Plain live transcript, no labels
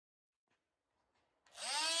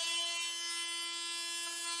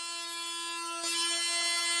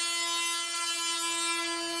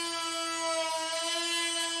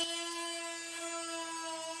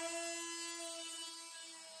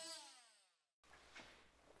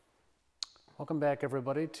Welcome back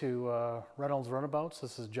everybody to Reynolds Runabouts.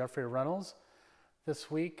 This is Jeffrey Reynolds.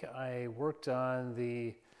 This week I worked on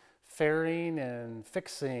the fairing and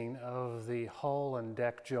fixing of the hull and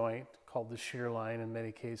deck joint called the shear line in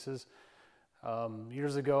many cases.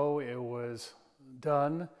 Years ago it was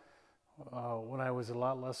done when I was a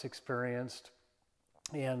lot less experienced,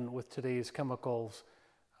 and with today's chemicals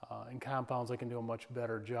and compounds I can do a much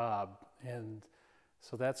better job, and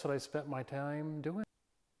so that's what I spent my time doing.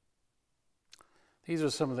 These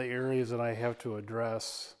are some of the areas that I have to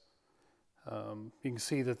address. You can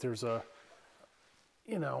see that there's an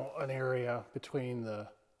area between the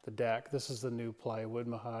deck. This is the new plywood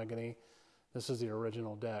mahogany. This is the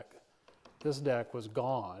original deck. This deck was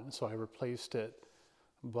gone, so I replaced it.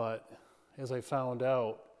 But as I found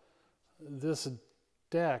out, this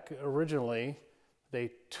deck originally,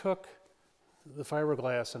 they took the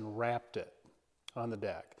fiberglass and wrapped it on the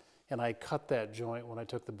deck. And I cut that joint when I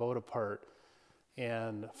took the boat apart,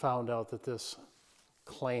 and found out that this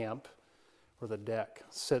clamp where the deck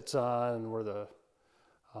sits on, where the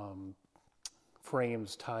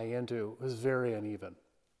frames tie into, is very uneven.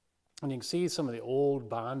 And you can see some of the old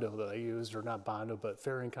Bondo that I used, or not Bondo, but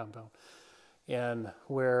fairing compound, and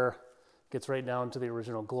where it gets right down to the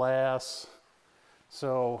original glass.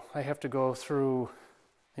 So I have to go through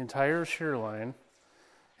the entire shear line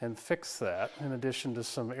and fix that, in addition to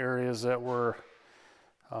some areas that were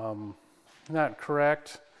not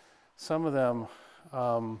correct. Some of them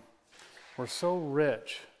were so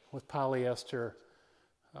rich with polyester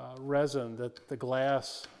resin that the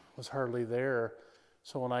glass was hardly there.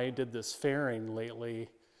 So when I did this fairing lately,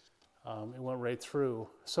 it went right through.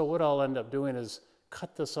 So what I'll end up doing is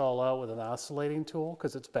cut this all out with an oscillating tool,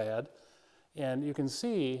 because it's bad. And you can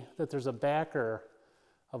see that there's a backer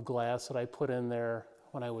of glass that I put in there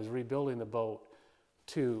when I was rebuilding the boat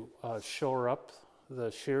to shore up the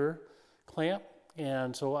shear clamp,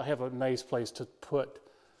 and so I have a nice place to put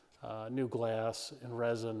new glass and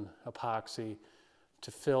resin epoxy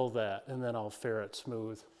to fill that, and then I'll fair it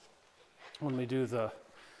smooth when we do the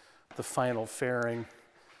final fairing.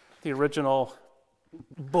 The original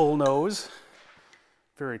bullnose,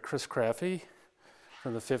 very Chris Crafty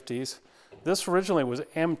from the 50s. This originally was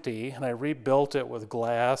empty, and I rebuilt it with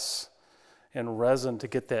glass and resin to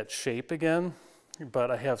get that shape again, but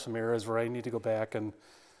I have some areas where I need to go back and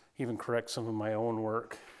even correct some of my own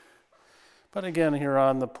work. But again, here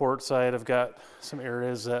on the port side, I've got some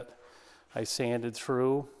areas that I sanded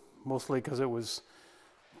through, mostly because it was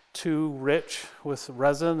too rich with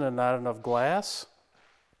resin and not enough glass.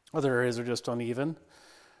 Other areas are just uneven.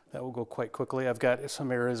 That will go quite quickly. I've got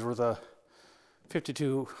some areas where the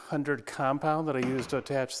 5200 compound that I used to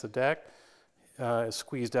attach the deck is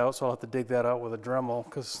squeezed out, so I'll have to dig that out with a Dremel,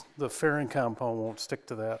 because the fairing compound won't stick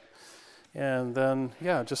to that. And then,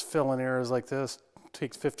 yeah, just fill in areas like this.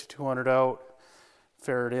 Take 5200 out,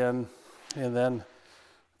 fair it in, and then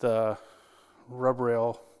the rub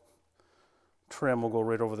rail trim will go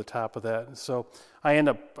right over the top of that. So I'm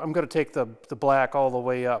going to take the black all the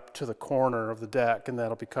way up to the corner of the deck, and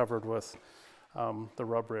that'll be covered with the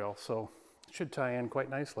rub rail. So it should tie in quite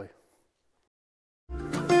nicely.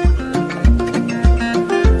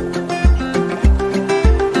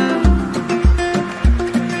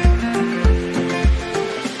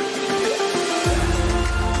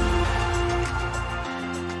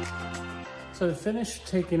 So I finished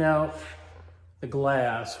taking out the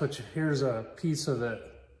glass, which here's a piece of it.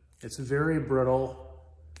 It's very brittle.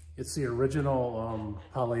 It's the original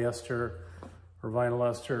polyester or vinyl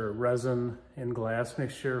ester resin and glass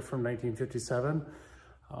mixture from 1957.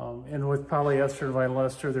 And with polyester and vinyl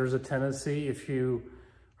ester, there's a tendency, if you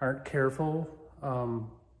aren't careful,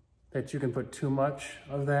 that you can put too much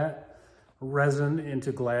of that resin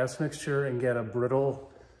into glass mixture and get a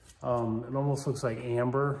brittle, it almost looks like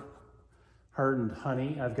amber, hardened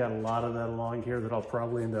honey. I've got a lot of that along here that I'll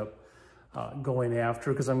probably end up going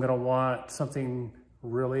after, because I'm going to want something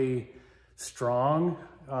really strong.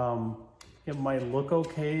 It might look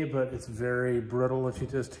okay, but it's very brittle if you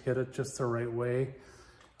just hit it just the right way.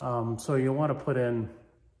 So you want to put in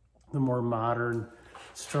the more modern,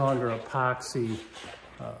 stronger epoxy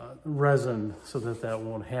resin so that that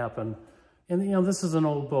won't happen. And this is an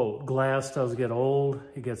old boat. Glass does get old,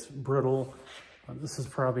 it gets brittle. This is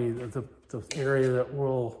probably the area that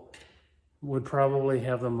would probably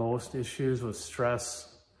have the most issues with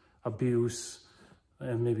stress, abuse,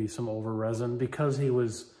 and maybe some over resin. Because he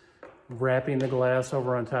was wrapping the glass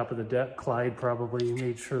over on top of the deck, Clyde probably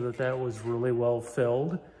made sure that that was really well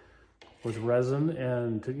filled with resin,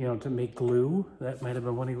 and to make glue. That might have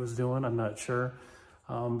been what he was doing, I'm not sure.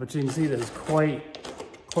 But you can see that it's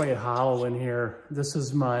quite hollow in here. This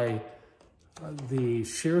is my the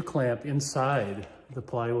shear clamp inside the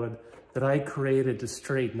plywood that I created to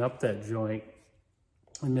straighten up that joint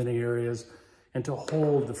in many areas and to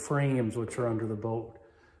hold the frames which are under the boat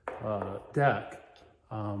deck.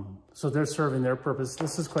 So they're serving their purpose.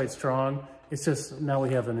 This is quite strong. It's just now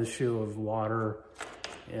we have an issue of water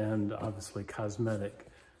and obviously cosmetic.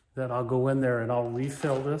 Then I'll go in there and I'll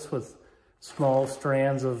refill this with small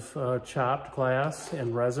strands of chopped glass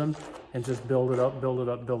and resin and just build it up, build it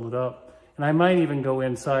up, build it up. And I might even go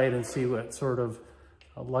inside and see what sort of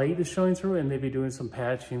light is showing through and maybe doing some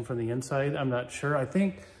patching from the inside. I'm not sure. I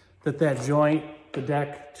think that joint, the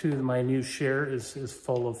deck to my new shear is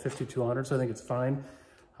full of 5200, so I think it's fine.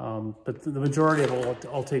 But the majority of it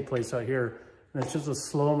will all take place out here. And it's just a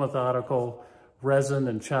slow, methodical resin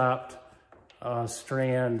and chopped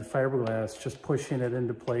strand fiberglass, just pushing it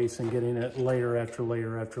into place and getting it layer after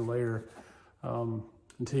layer after layer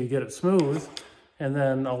until you get it smooth. And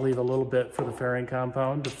then I'll leave a little bit for the fairing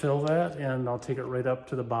compound to fill that, and I'll take it right up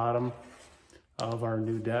to the bottom of our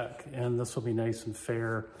new deck. And this will be nice and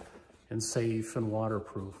fair and safe and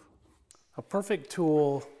waterproof. A perfect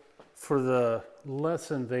tool for the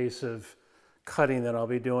less invasive cutting that I'll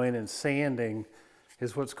be doing and sanding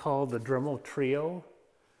is what's called the Dremel Trio.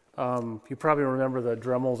 You probably remember the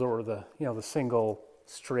Dremels or the single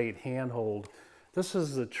straight handhold. This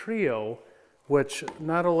is the Trio, which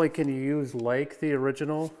not only can you use like the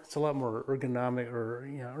original, it's a lot more ergonomic or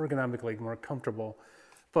ergonomically more comfortable,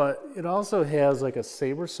 but it also has like a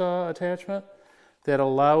saber saw attachment that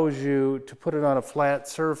allows you to put it on a flat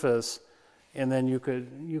surface, and then you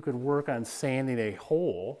could work on sanding a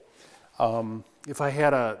hole. If I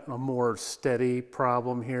had a more steady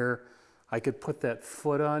problem here, I could put that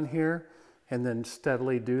foot on here and then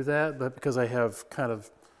steadily do that, but because I have kind of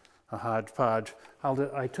a hodgepodge,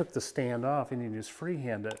 I took the stand off and you just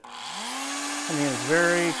freehand it. I mean, it's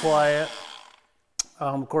very quiet.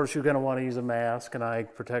 Of course, you're gonna wanna use a mask and eye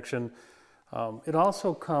protection. It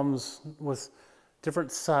also comes with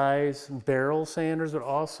different size barrel sanders, but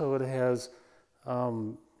also it has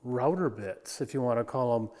router bits, if you wanna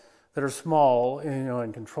call them, that are small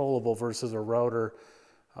and controllable versus a router.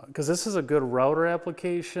 Because this is a good router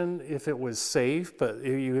application if it was safe, but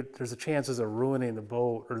there's a chances of ruining the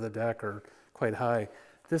boat or the deck are quite high.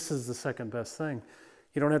 This is the second best thing.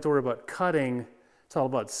 You don't have to worry about cutting. It's all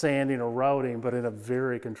about sanding or routing, but in a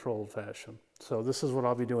very controlled fashion. So this is what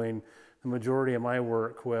I'll be doing the majority of my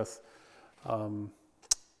work with in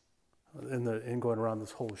going around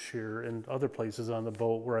this whole shear and other places on the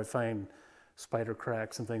boat where I find spider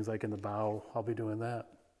cracks and things like in the bow. I'll be doing that.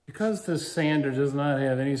 Because this sander does not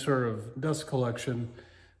have any sort of dust collection,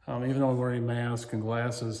 even though I'm wearing a mask and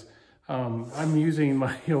glasses, I'm using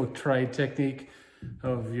my tried technique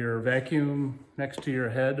of your vacuum next to your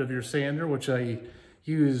head of your sander, which I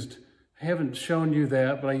used. I haven't shown you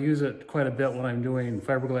that, but I use it quite a bit when I'm doing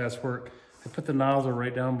fiberglass work. I put the nozzle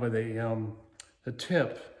right down by the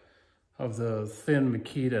tip of the thin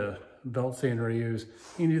Makita belt sander I use.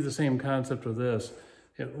 You can do the same concept with this.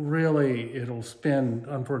 It'll spin,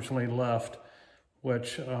 unfortunately, left,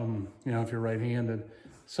 which, if you're right-handed.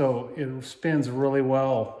 So it spins really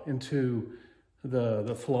well into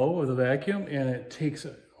the flow of the vacuum, and it takes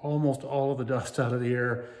almost all of the dust out of the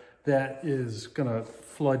air that is gonna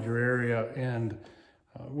flood your area. And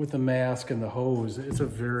with the mask and the hose, it's a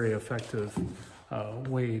very effective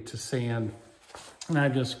way to sand. And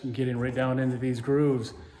I'm just getting right down into these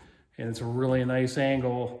grooves, and it's a really nice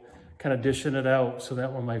angle, kind of dishing it out so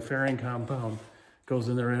that when my fairing compound goes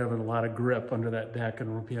in there, having a lot of grip under that deck, and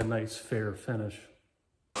it'll be a nice fair finish.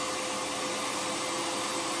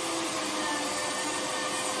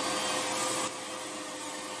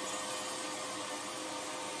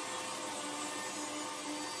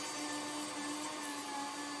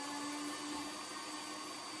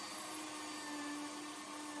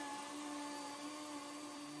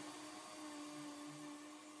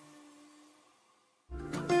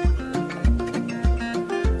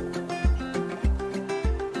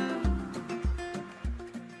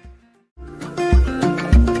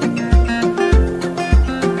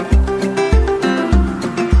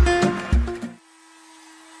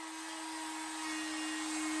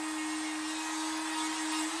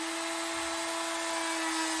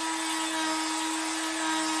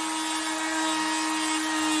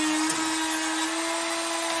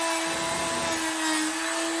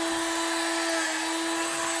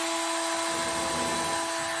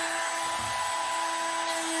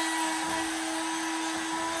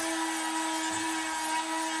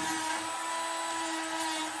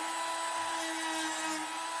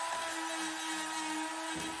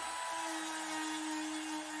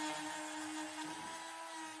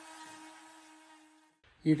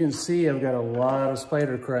 You can see I've got a lot of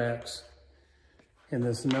spider cracks in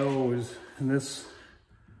this nose. And this,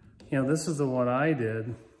 you know, this is the one I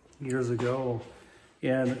did years ago.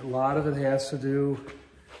 And a lot of it has to do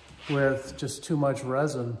with just too much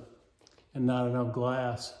resin and not enough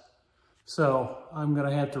glass. So I'm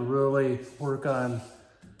gonna have to really work on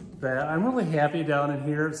that. I'm really happy down in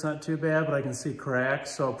here. It's not too bad, but I can see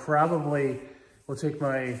cracks. So probably will take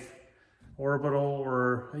my Orbital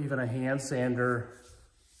or even a hand sander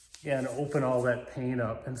and open all that paint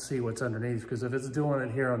up and see what's underneath. Because if it's doing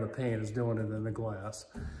it here on the paint, it's doing it in the glass.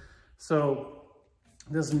 So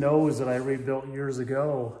this nose that I rebuilt years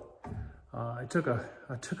ago, I took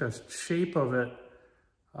a shape of it,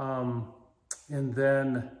 and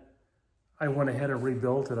then I went ahead and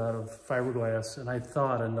rebuilt it out of fiberglass, and I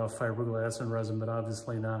thought enough fiberglass and resin, but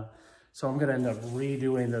obviously not. So I'm gonna end up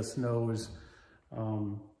redoing this nose.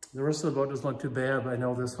 The rest of the boat doesn't look too bad, but I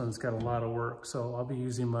know this one's got a lot of work, so I'll be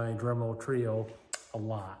using my Dremel Trio a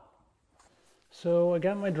lot. So I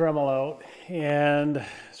got my Dremel out and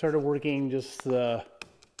started working just the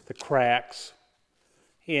cracks.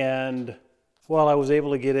 And while I was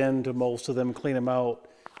able to get into most of them, clean them out,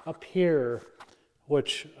 up here,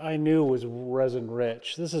 which I knew was resin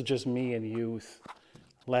rich. This is just me in youth,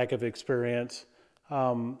 lack of experience.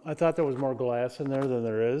 I thought there was more glass in there than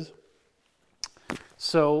there is.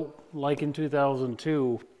 So, like in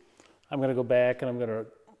 2002, I'm gonna go back and I'm gonna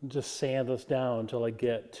just sand this down until I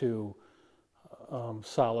get to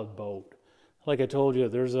solid boat. Like I told you,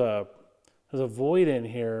 there's a void in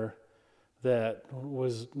here that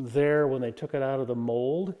was there when they took it out of the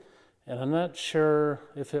mold, and I'm not sure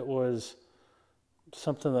if it was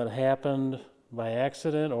something that happened by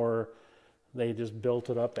accident or they just built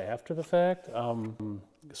it up after the fact.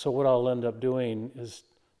 So what I'll end up doing is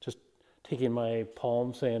just taking my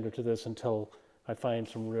palm sander to this until I find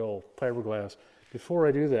some real fiberglass. Before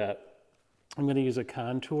I do that, I'm going to use a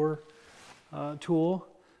contour tool,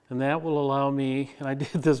 and that will allow me, and I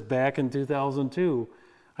did this back in 2002,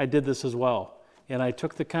 I did this as well. And I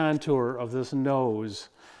took the contour of this nose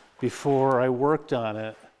before I worked on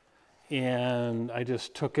it, and I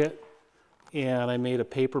just took it and I made a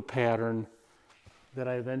paper pattern that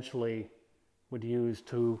I eventually would use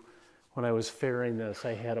to, when I was fairing this,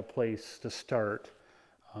 I had a place to start.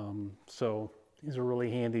 So these are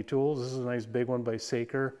really handy tools. This is a nice big one by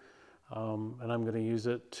Saker, and I'm going to use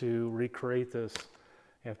it to recreate this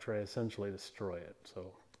after I essentially destroy it.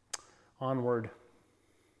 So onward.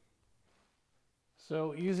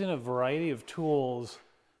 So using a variety of tools,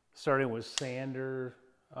 starting with sander,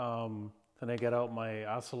 then I got out my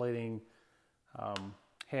oscillating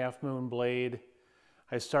half moon blade.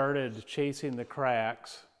 I started chasing the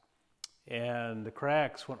cracks, and the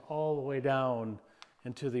cracks went all the way down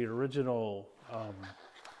into the original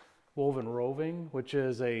woven roving, which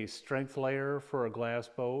is a strength layer for a glass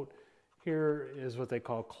boat. Here is what they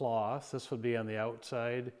call cloth. This would be on the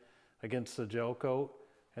outside against the gel coat.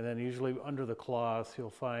 And then usually under the cloth, you'll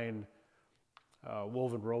find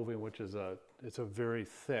woven roving, which is it's a very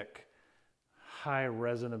thick, high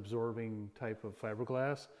resin absorbing type of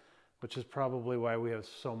fiberglass, which is probably why we have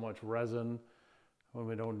so much resin when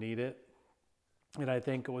we don't need it. And I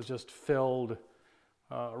think it was just filled,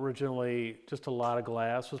 originally just a lot of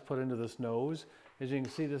glass was put into this nose. As you can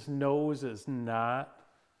see, this nose is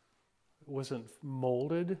wasn't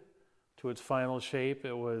molded to its final shape.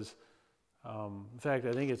 It was, in fact,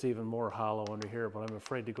 I think it's even more hollow under here, but I'm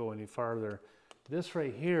afraid to go any farther. This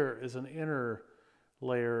right here is an inner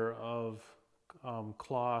layer of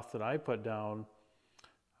cloth that I put down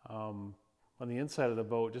on the inside of the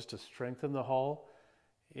boat just to strengthen the hull.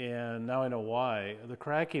 And now I know why. The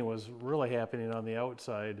cracking was really happening on the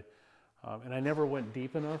outside, and I never went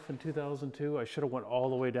deep enough in 2002. I should have went all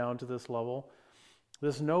the way down to this level.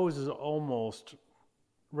 This nose is almost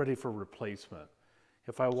ready for replacement.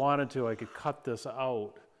 If I wanted to, I could cut this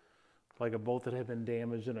out like a boat that had been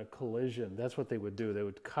damaged in a collision. That's what they would do. They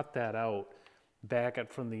would cut that out, back it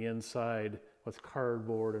from the inside with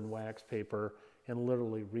cardboard and wax paper, and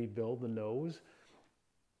literally rebuild the nose.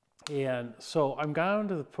 And so I'm down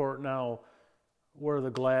to the port now where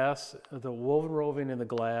the glass, the woven roving and the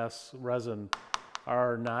glass resin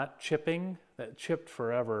are not chipping. That chipped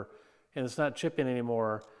forever, and it's not chipping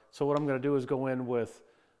anymore. So what I'm going to do is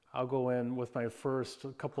I'll go in with my first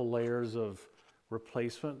couple layers of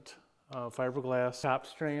replacement fiberglass top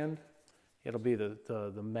strand. It'll be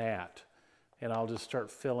the mat, and I'll just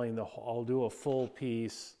start filling I'll do a full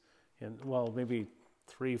piece, and well, maybe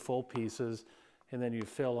 3 full pieces, and then you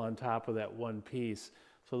fill on top of that one piece.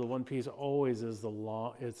 So the one piece always is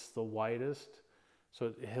it's the widest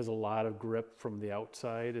So it has a lot of grip from the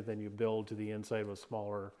outside, and then you build to the inside with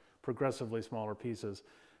smaller, progressively smaller pieces.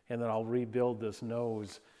 And then I'll rebuild this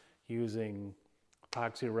nose using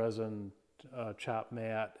epoxy resin, chop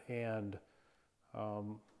mat, and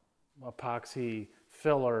epoxy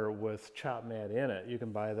filler with chop mat in it. You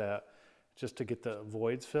can buy that just to get the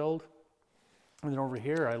voids filled. And then over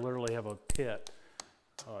here, I literally have a pit,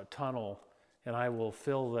 tunnel, and I will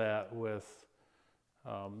fill that with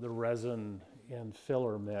the resin and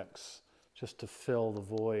filler mix just to fill the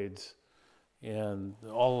voids. And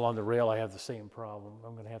all along the rail, I have the same problem.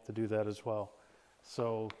 I'm going to have to do that as well.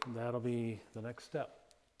 So that'll be the next step.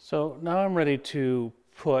 So now I'm ready to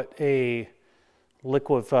put a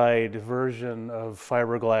liquefied version of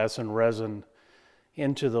fiberglass and resin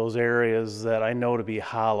into those areas that I know to be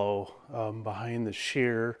hollow, behind the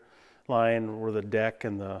shear line where the deck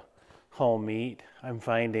and the hull meet. I'm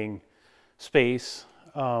finding space.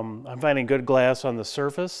 I'm finding good glass on the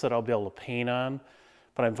surface that I'll be able to paint on,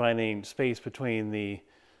 but I'm finding space between the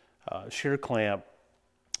shear clamp,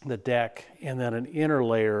 the deck, and then an inner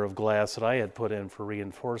layer of glass that I had put in for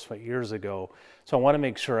reinforcement years ago. So I want to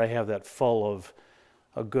make sure I have that full of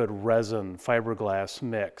a good resin fiberglass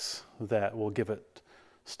mix that will give it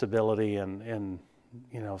stability, and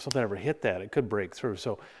you know, if something ever hit that, it could break through.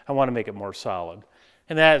 So I want to make it more solid.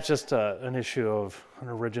 And that's just an issue of an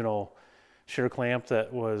original shear clamp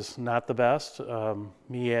that was not the best.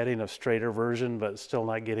 Me adding a straighter version, but still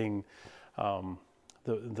not getting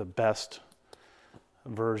the best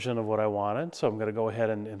version of what I wanted. So I'm going to go ahead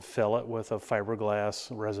and fill it with a fiberglass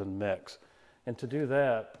resin mix. And to do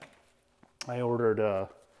that, I ordered a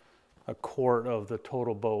quart of the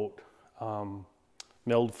TotalBoat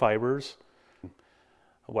milled fibers,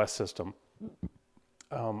 West System.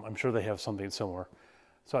 I'm sure they have something similar.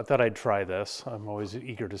 So I thought I'd try this. I'm always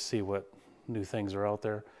eager to see what new things are out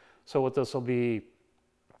there. So what this will be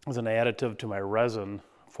is an additive to my resin,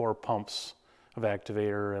 4 pumps of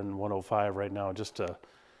activator and 105 right now, just to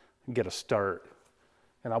get a start.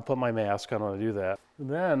 And I'll put my mask on when I do that. And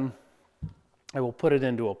then I will put it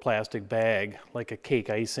into a plastic bag, like a cake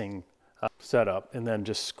icing setup, and then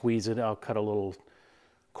just squeeze it. I'll cut a little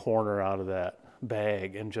corner out of that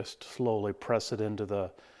bag and just slowly press it into the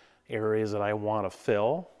areas that I want to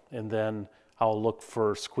fill. And then I'll look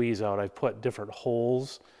for squeeze out. I've put different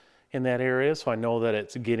holes in that area, so I know that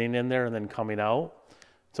it's getting in there and then coming out.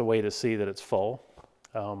 It's a way to see that it's full.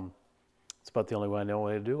 It's about the only way I know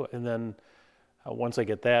way to do it. And then once I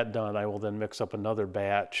get that done, I will then mix up another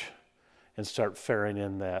batch and start fairing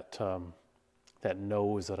in that, that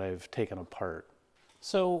nose that I've taken apart.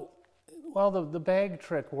 So while the bag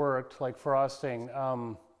trick worked, like frosting,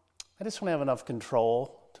 I just want to have enough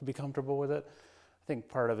control to be comfortable with it. I think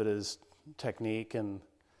part of it is technique and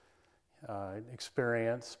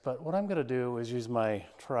experience, but what I'm going to do is use my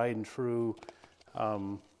tried and true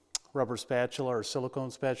rubber spatula or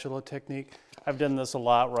silicone spatula technique. I've done this a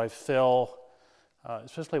lot where I fill,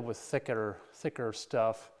 especially with thicker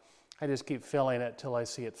stuff, I just keep filling it till I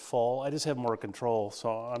see it full. I just have more control, so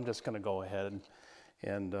I'm just going to go ahead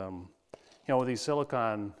and you know, with these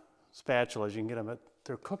silicone spatulas, you can get them at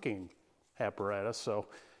their cooking apparatus, so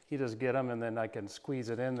you just get them and then I can squeeze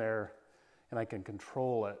it in there and I can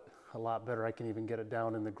control it a lot better. I can even get it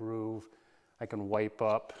down in the groove. I can wipe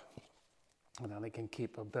up, and then I can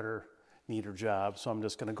keep a better, neater job. So I'm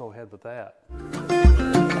just going to go ahead with that.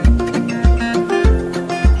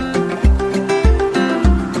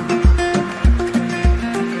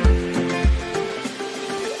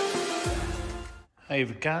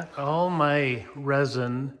 I've got all my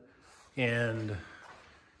resin and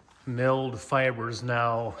milled fibers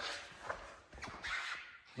now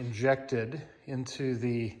injected into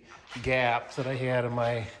the gap that I had in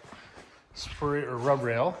my spray or rub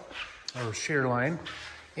rail or shear line.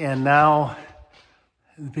 And now,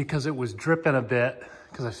 because it was dripping a bit,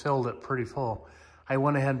 because I filled it pretty full, I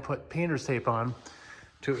went ahead and put painter's tape on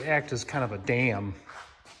to act as kind of a dam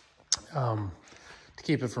to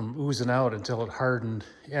keep it from oozing out until it hardened.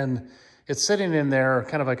 And it's sitting in there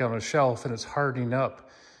kind of like on a shelf, and it's hardening up.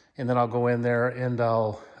 And then I'll go in there and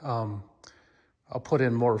I'll put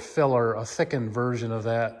in more filler, a thickened version of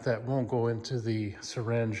that won't go into the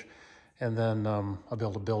syringe, and then I'll be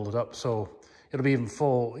able to build it up. So it'll be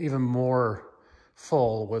even more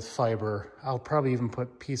full with fiber. I'll probably even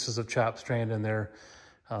put pieces of chop strand in there,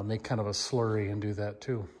 make kind of a slurry and do that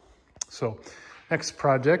too. So next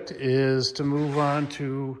project is to move on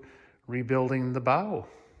to rebuilding the bow.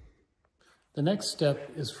 The next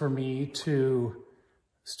step is for me to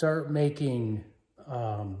start making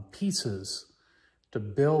pieces to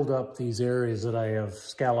build up these areas that I have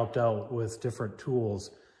scalloped out with different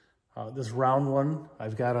tools. this round one.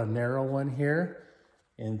 I've got a narrow one here,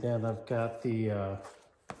 and then I've got the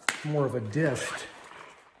more of a dished.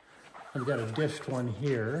 I've got a dished one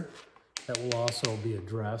here that will also be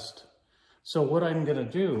addressed. So what I'm gonna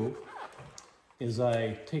do is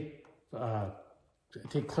I take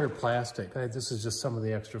clear plastic. This is just some of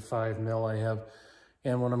the extra 5 mil I have.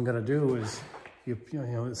 And what I'm gonna do is,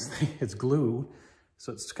 it's glue,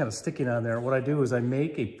 so it's kind of sticking on there. What I do is I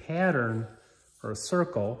make a pattern or a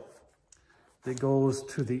circle that goes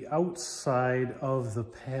to the outside of the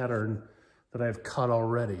pattern that I've cut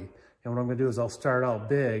already. And what I'm gonna do is I'll start out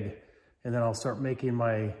big, and then I'll start making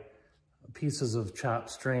my pieces of chopped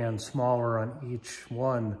strand smaller on each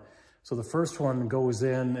one. So the first one goes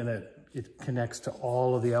in and it connects to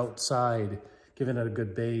all of the outside, giving it a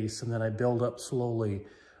good base, and then I build up slowly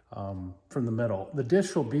from the middle. The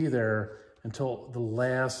dish will be there until the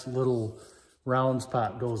last little round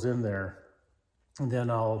spot goes in there. And then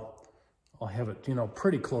I'll have it,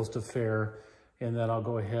 pretty close to fair. And then I'll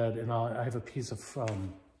go ahead and I have a piece of,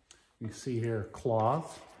 you see here,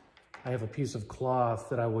 cloth. I have a piece of cloth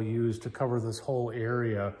that I will use to cover this whole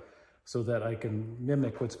area so that I can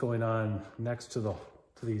mimic what's going on next to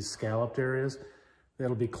these scalloped areas.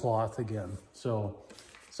 That'll be cloth again. So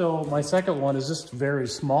my second one is just very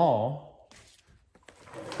small.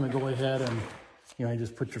 I'm gonna go ahead and, you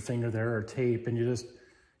just put your finger there or tape, and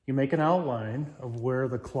you make an outline of where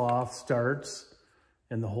the cloth starts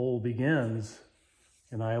and the hole begins.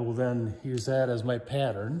 And I will then use that as my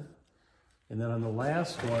pattern. And then on the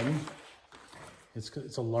last one,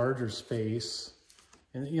 it's a larger space.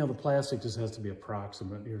 And the plastic just has to be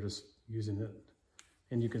approximate. You're just using it.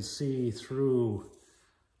 And you can see through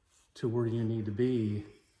to where you need to be.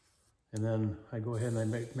 And then I go ahead and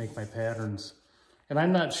I make my patterns. And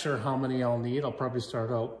I'm not sure how many I'll need. I'll probably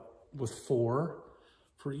start out with 4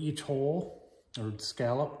 for each hole or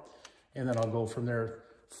scallop. And then I'll go from there.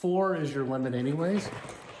 4 is your limit anyways.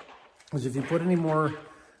 Because if you put any more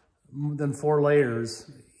than 4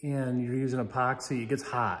 layers and you're using epoxy, it gets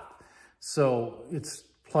hot. So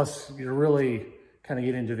plus you're really kind of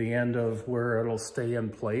getting to the end of where it'll stay in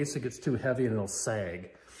place. It gets too heavy and it'll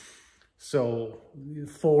sag. So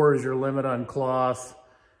 4 is your limit on cloth,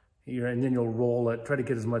 and then you'll roll it, try to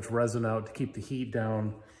get as much resin out to keep the heat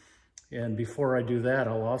down. And before I do that,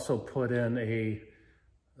 I'll also put in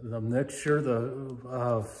the mixture,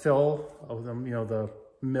 the fill of them, the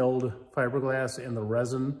milled fiberglass and the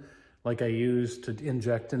resin, like I use to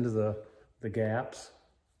inject into the gaps.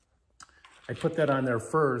 I put that on there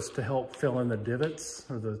first to help fill in the divots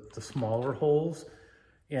or the smaller holes,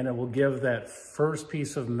 and it will give that first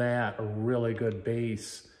piece of mat a really good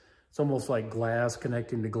base. It's almost like glass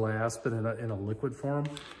connecting to glass, but in a liquid form,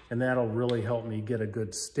 and that'll really help me get a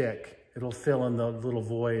good stick. It'll fill in the little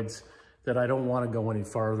voids that I don't want to go any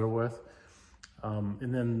farther with.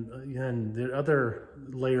 And then the other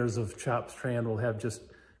layers of chopped strand will have just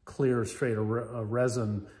clear, straight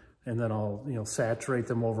resin, and then I'll saturate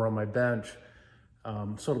them over on my bench.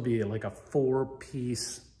 So it'll be like a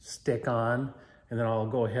 4-piece stick on, and then I'll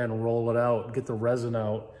go ahead and roll it out, get the resin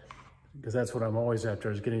out, because that's what I'm always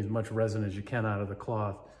after, is getting as much resin as you can out of the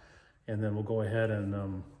cloth. And then we'll go ahead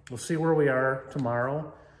and we'll see where we are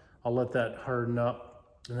tomorrow. I'll let that harden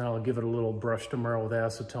up, and then I'll give it a little brush tomorrow with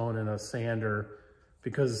acetone and a sander,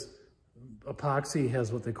 because epoxy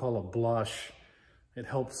has what they call a blush. It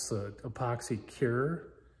helps the epoxy cure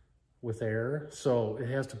with air. So it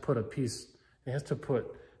has to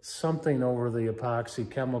put something over the epoxy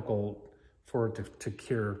chemical for it to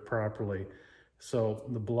cure properly. So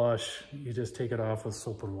the blush, you just take it off with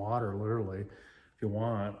soap and water, literally, if you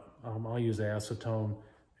want. I'll use acetone,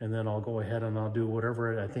 and then I'll go ahead and I'll do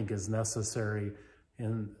whatever I think is necessary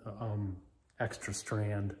in extra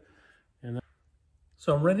strand.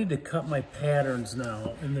 So I'm ready to cut my patterns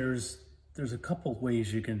now, and there's a couple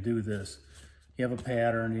ways you can do this. You have a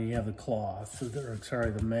pattern and you have the cloth,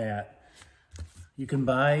 the mat. You can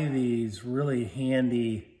buy these really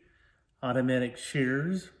handy automatic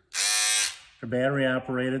shears. They're battery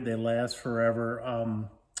operated, they last forever.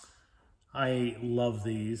 I love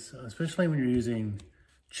these, especially when you're using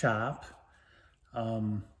chop.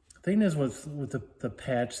 The thing is with the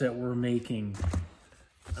patch that we're making,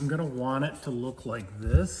 I'm gonna want it to look like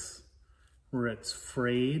this, where it's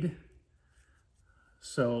frayed.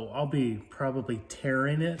 So I'll be probably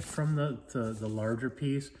tearing it from the larger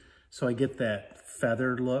piece, so I get that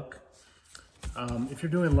feathered look. If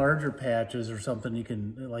you're doing larger patches or something, you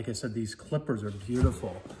can, like I said, these clippers are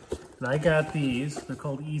beautiful. And I got these, they're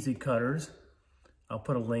called Easy Cutters. I'll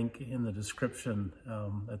put a link in the description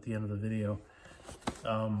at the end of the video.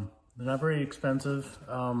 They're not very expensive.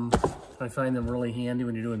 I find them really handy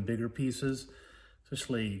when you're doing bigger pieces,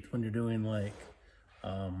 especially when you're doing like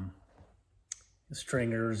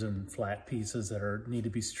stringers and flat pieces that need to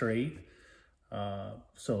be straight.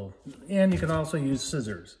 And you can also use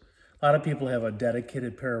scissors. A lot of people have a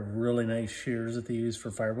dedicated pair of really nice shears that they use for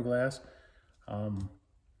fiberglass.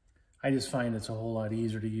 I just find it's a whole lot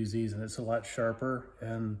easier to use these, and it's a lot sharper,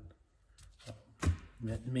 and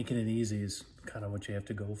making it easy is kind of what you have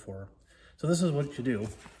to go for. So this is what you do.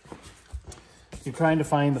 You're trying to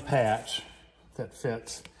find the patch that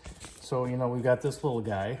fits. So, you know, we've got this little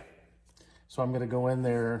guy. So I'm gonna go in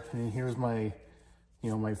there, and here's my,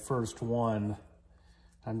 my first one.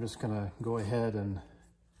 I'm just gonna go ahead, and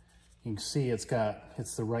you can see it's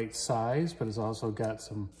the right size, but it's also got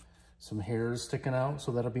some hairs sticking out.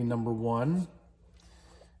 So that'll be number 1.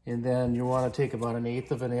 And then you wanna take about 1/8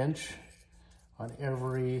 of an inch on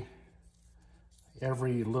every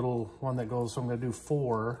little one that goes. So I'm gonna do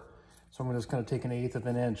 4. So I'm just gonna take 1/8 of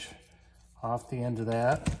an inch off the end of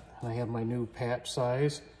that. And I have my new patch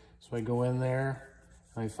size. So I go in there,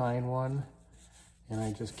 and I find one, and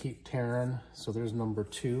I just keep tearing. So there's number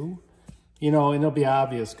 2. And it'll be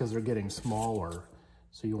obvious because they're getting smaller,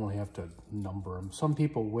 so you won't have to number them. Some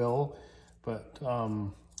people will, but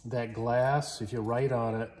that glass, if you write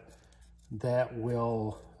on it, that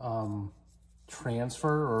will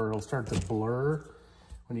transfer, or it'll start to blur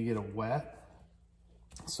when you get it wet.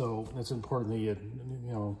 So it's important that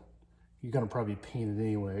you're gonna probably paint it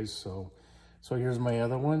anyways. So here's my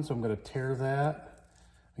other one. So I'm gonna tear that.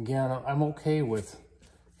 Again, I'm okay with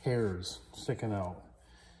hairs sticking out.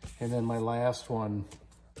 And then my last one,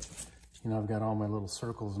 I've got all my little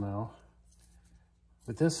circles now.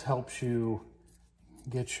 But this helps you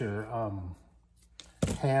get your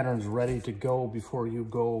patterns ready to go before you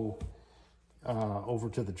go over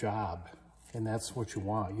to the job. And that's what you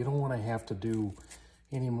want. You don't want to have to do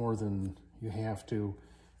any more than you have to.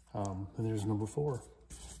 And there's number 4.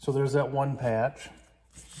 So there's that one patch.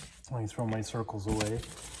 Let me throw my circles away.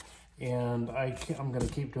 And I'm going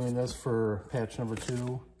to keep doing this for patch number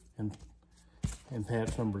 2 and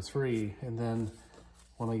patch number 3. And then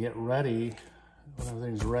when I get ready, when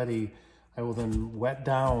everything's ready, I will then wet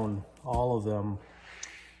down all of them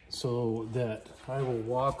so that I will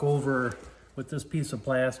walk over with this piece of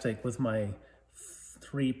plastic with my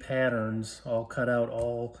 3 patterns all cut out,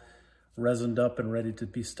 all resined up and ready to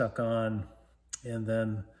be stuck on. And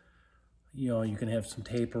then, you can have some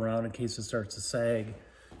tape around in case it starts to sag.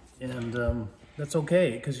 And that's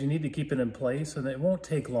okay, because you need to keep it in place, and it won't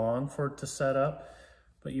take long for it to set up,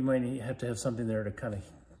 but you might have to have something there to kind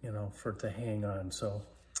of, for it to hang on. So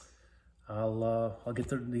I'll get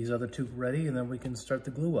these other 2 ready, and then we can start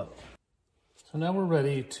the glue up. So now we're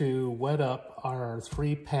ready to wet up our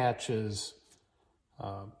 3 patches,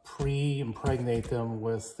 pre-impregnate them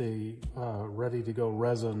with the ready-to-go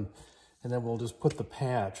resin, and then we'll just put the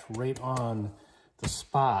patch right on the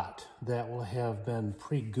spot that will have been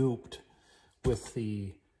pre-gooped with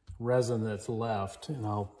the resin that's left. And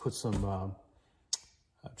I'll put some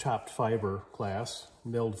chopped fiberglass,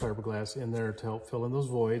 milled fiberglass in there to help fill in those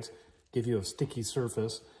voids, give you a sticky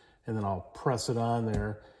surface, and then I'll press it on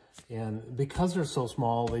there. And because they're so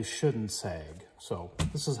small, they shouldn't sag. So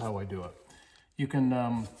this is how I do it. You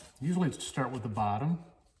can usually start with the bottom,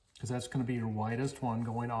 because that's going to be your widest one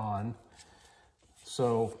going on.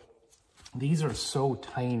 So these are so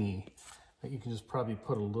tiny that you can just probably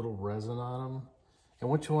put a little resin on them. And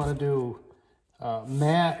what you want to do,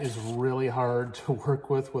 matte is really hard to work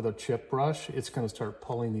with a chip brush. It's going to start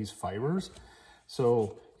pulling these fibers.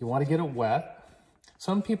 So you want to get it wet.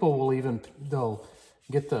 Some people will you can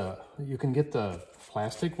get the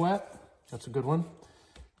plastic wet. That's a good one.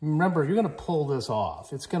 Remember, you're going to pull this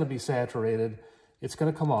off. It's going to be saturated. It's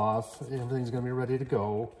going to come off. Everything's going to be ready to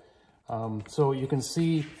go. So you can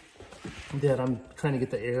see that I'm trying to get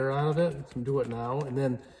the air out of it. I can do it now. And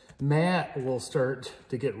then matte will start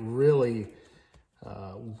to get really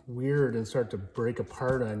weird and start to break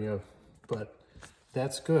apart on you. But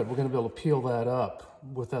that's good. We're going to be able to peel that up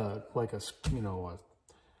with a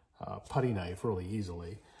putty knife really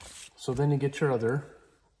easily. So then you get your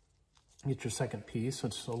second piece.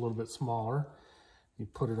 It's a little bit smaller. You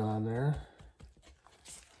put it on there,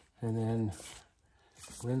 and then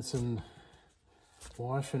rinse and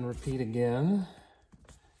wash and repeat again.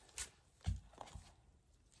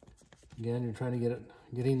 Again, you're trying to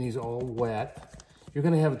getting these all wet. You're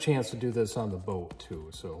going to have a chance to do this on the boat too.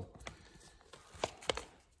 So,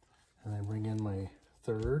 and I bring in my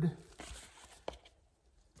third.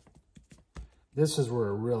 This is where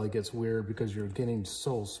it really gets weird, because you're getting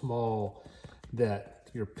so small that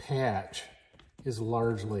your patch is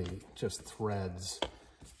largely just threads.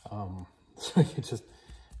 So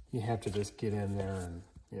you have to just get in there and,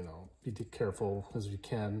 you know, be careful as you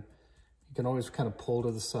can. You can always kind of pull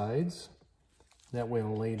to the sides. That way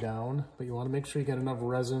it'll lay down, but you want to make sure you get enough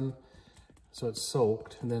resin so it's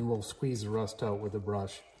soaked, and then we'll squeeze the rust out with the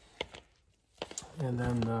brush. And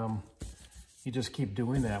then you just keep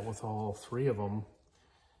doing that with all 3 of them,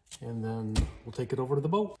 and then we'll take it over to the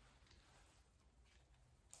boat.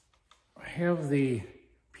 I have the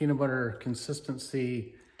peanut butter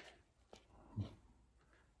consistency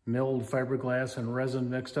milled fiberglass and resin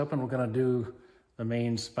mixed up, and we're gonna do the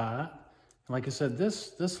main spot. And like I said,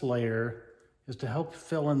 this layer is to help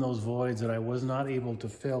fill in those voids that I was not able to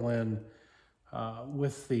fill in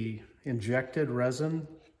with the injected resin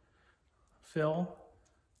fill.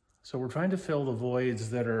 So we're trying to fill the voids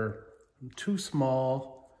that are too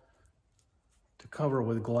small to cover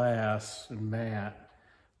with glass and matte,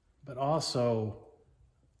 but also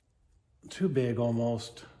too big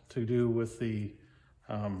almost to do with the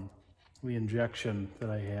injection that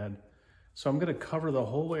I had. So I'm gonna cover the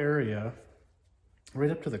whole area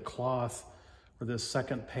right up to the cloth where this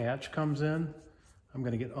second patch comes in. I'm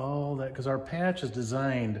gonna get all that, because our patch is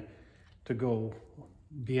designed to go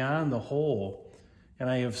beyond the hole. And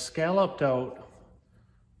I have scalloped out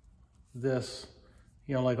this,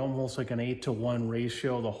 you know, like almost like an 8-to-1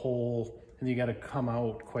 ratio, the hole, and you gotta come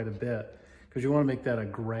out quite a bit, because you wanna make that a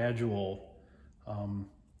gradual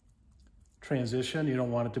transition. You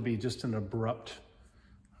don't want it to be just an abrupt,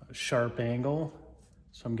 sharp angle.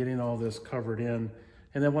 So I'm getting all this covered in.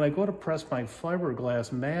 And then when I go to press my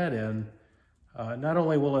fiberglass mat in, not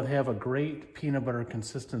only will it have a great peanut butter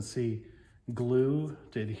consistency glue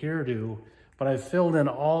to adhere to, but I've filled in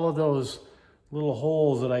all of those little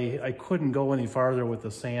holes that I couldn't go any farther with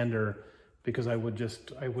the sander because I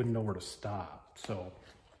wouldn't know where to stop. So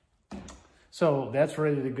that's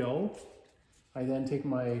ready to go. I then take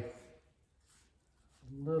my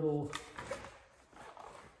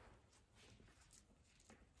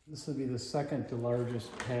this will be the second to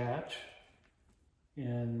largest patch.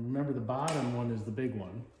 And remember, the bottom one is the big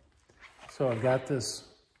one. So I've got this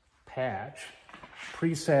patch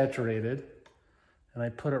pre-saturated, and I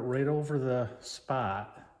put it right over the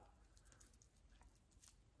spot.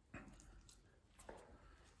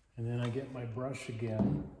 And then I get my brush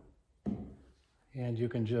again, and you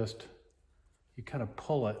kind of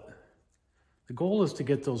pull it. The goal is to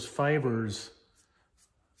get those fibers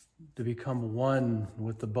to become one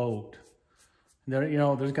with the boat. There, you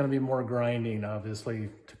know, there's going to be more grinding, obviously,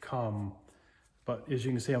 to come. But as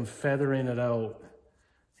you can see, I'm feathering it out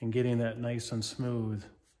and getting that nice and smooth.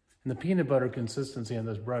 And the peanut butter consistency on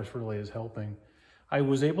this brush really is helping. I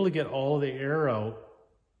was able to get all of the air out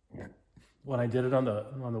when I did it on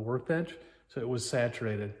the workbench, so it was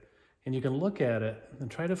saturated. And you can look at it and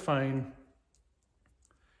try to find,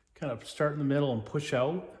 kind of start in the middle and push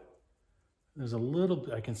out. There's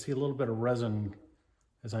I can see a little bit of resin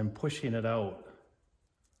as I'm pushing it out.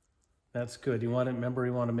 That's good. You want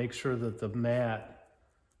to make sure that the mat,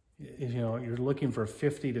 you know, you're looking for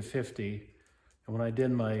 50 to 50. And when I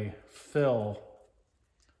did my fill,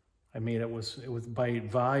 I mean, it was by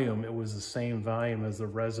volume, it was the same volume as the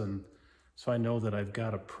resin. So I know that I've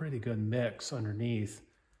got a pretty good mix underneath,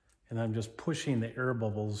 and I'm just pushing the air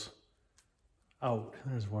bubbles out.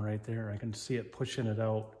 There's one right there. I can see it pushing it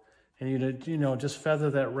out. And you know, just feather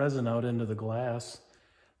that resin out into the glass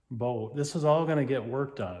boat. This is all going to get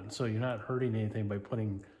worked on, so you're not hurting anything by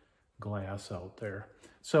putting glass out there.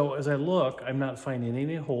 So as I look, I'm not finding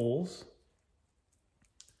any holes.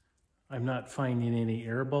 I'm not finding any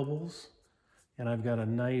air bubbles, and I've got a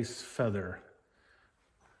nice feather.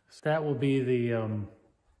 So that will be the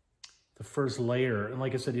first layer. And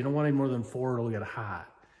like I said, you don't want any more than 4, it'll get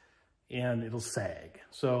hot and it'll sag.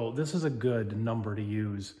 So this is a good number to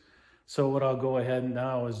use. So what I'll go ahead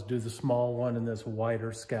now is do the small one and this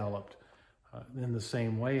wider scalloped in the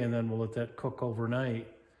same way, and then we'll let that cook overnight.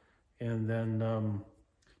 And then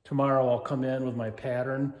tomorrow I'll come in with my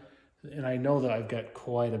pattern, and I know that I've got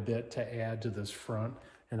quite a bit to add to this front,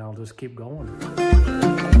 and I'll just keep going.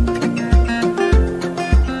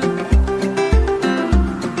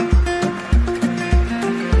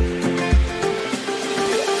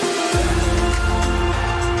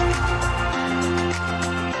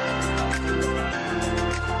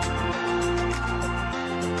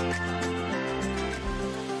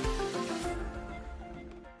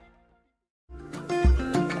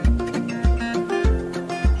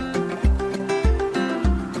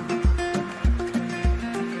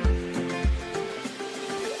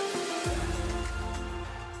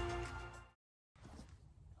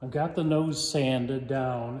 I've got the nose sanded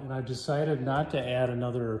down, and I've decided not to add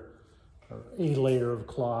another or a layer of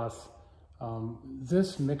cloth.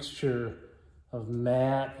 This mixture of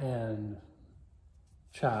matte and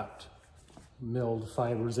chopped milled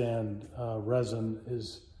fibers and resin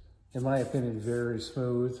is, in my opinion, very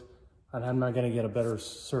smooth. And I'm not going to get a better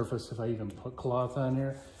surface if I even put cloth on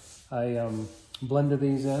here. I blended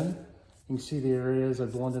these in. You can see the areas I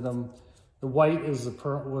blended them. The white is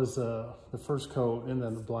was the first coat, and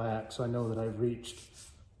then the black. So I know that I've reached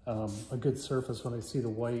a good surface when I see the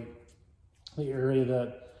white. The area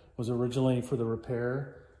that was originally for the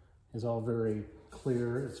repair is all very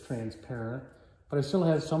clear. It's transparent, but I still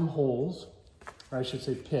have some holes, or I should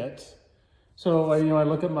say pits. So I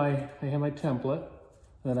look at I have my template,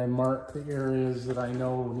 then I mark the areas that I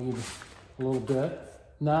know need a little bit.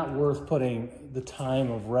 Not worth putting the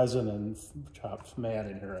time of resin and chopped mat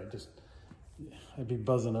in here. I'd be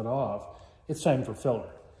buzzing it off. It's time for filler.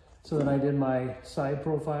 So then I did my side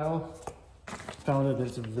profile, found that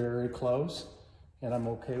it's very close, and I'm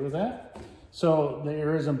okay with that. So the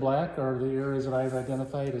areas in black are the areas that I've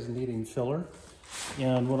identified as needing filler.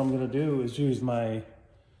 And what I'm gonna do is use my,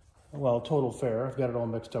 TotalFair. I've got it all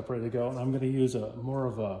mixed up, ready to go. And I'm gonna use more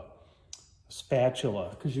of a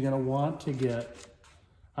spatula, because I'm gonna want to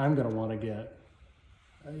get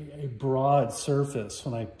a broad surface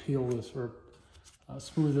when I peel this or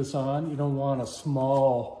smooth this on. You don't want a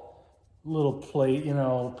small little plate,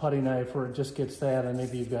 putty knife where it just gets that and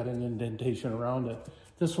maybe you've got an indentation around it.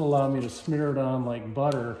 This will allow me to smear it on like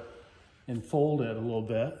butter and fold it a little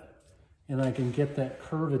bit, and I can get that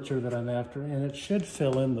curvature that I'm after, and it should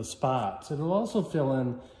fill in the spots. It'll also fill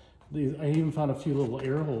in these. I even found a few little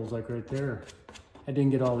air holes like right there. I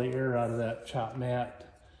didn't get all the air out of that chopped mat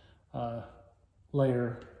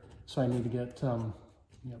layer, so I need to get,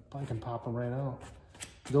 I can pop them right out.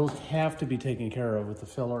 Those have to be taken care of with the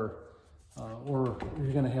filler, or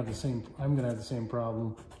you're gonna have I'm gonna have the same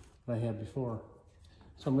problem that I had before.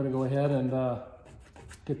 So I'm gonna go ahead and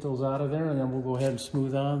get those out of there, and then we'll go ahead and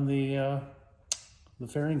smooth on the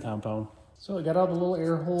fairing compound. So I got all the little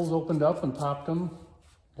air holes opened up and popped them,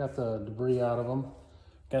 got the debris out of them,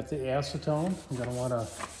 got the acetone. I'm gonna wanna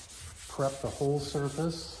prep the whole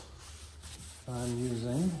surface I'm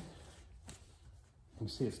using. You can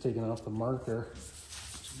see it's taking off the marker,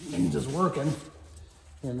 which means it's working.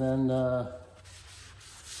 And then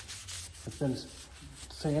it's been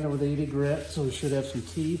sanded with 80 grit, so it should have some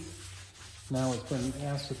teeth. Now it's been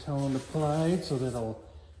acetone applied so that it'll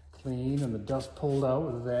clean and the dust pulled out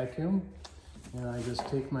with a vacuum. And I just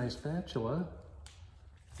take my spatula,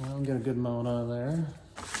 and get a good amount on there.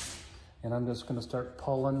 And I'm just gonna start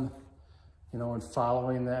pulling, and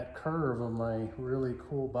following that curve of my really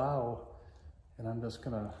cool bow. And I'm just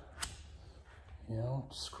gonna,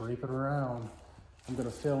 scrape it around. I'm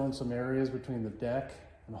gonna fill in some areas between the deck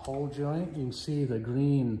and the hull joint. You can see the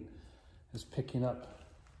green is picking up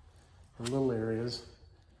the little areas.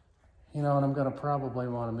 And I'm gonna probably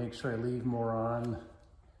wanna make sure I leave more on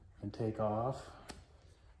and take off.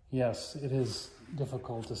 Yes, it is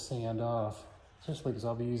difficult to sand off, especially because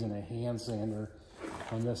I'll be using a hand sander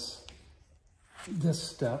on this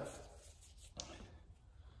step.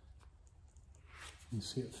 You can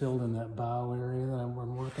see it filled in that bow area that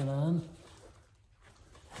I'm working on.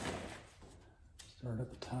 Start at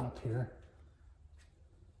the top here.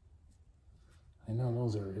 I know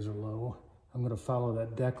those areas are low. I'm gonna follow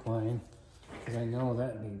that deck line because I know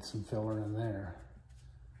that needs some filler in there.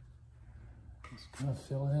 Just gonna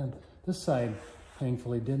fill in. This side,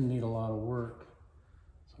 thankfully, didn't need a lot of work.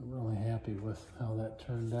 So I'm really happy with how that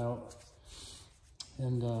turned out.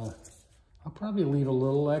 And I'll probably leave a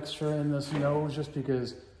little extra in this nose just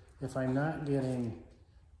because if I'm not getting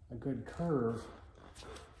a good curve,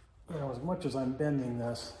 as much as I'm bending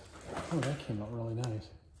this, that came out really nice.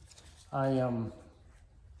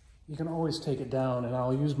 You can always take it down, and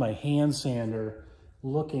I'll use my hand sander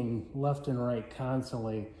looking left and right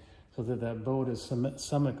constantly so that that boat is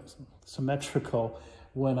symmetrical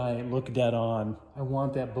when I look dead on. I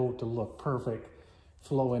want that boat to look perfect,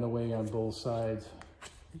 flowing away on both sides. I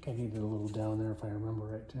think I needed a little down there if I remember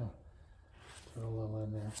right too. Throw a little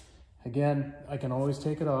in there. Again, I can always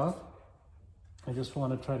take it off. I just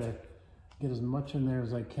want to try to get as much in there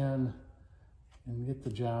as I can and get the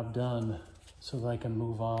job done so that I can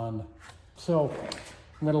move on. So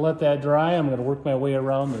I'm going to let that dry. I'm going to work my way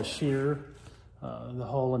around the shear, the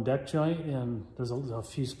hull and deck joint, and there's a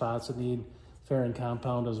few spots that need fairing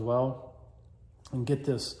compound as well, and get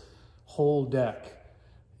this whole deck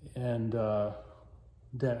and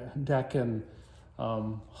deck and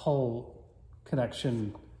hull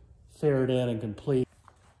connection faired in and complete.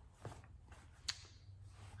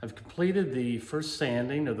 I've completed the first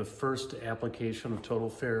sanding of the first application of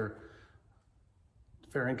TotalFair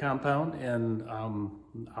fairing compound, and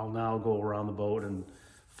I'll now go around the boat and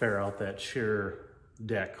fair out that shear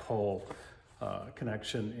deck hole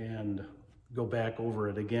connection and go back over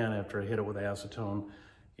it again after I hit it with acetone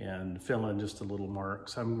and fill in just a little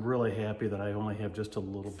marks. I'm really happy that I only have just a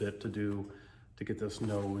little bit to do to get this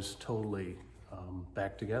nose totally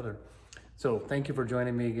back together. So thank you for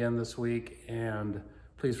joining me again this week, and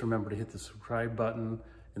please remember to hit the subscribe button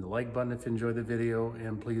and the like button if you enjoyed the video,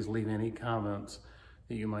 and please leave any comments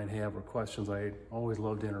that you might have or questions. I always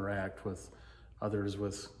love to interact with others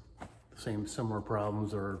with similar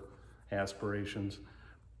problems or aspirations.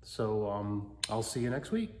 So I'll see you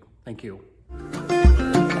next week. Thank you.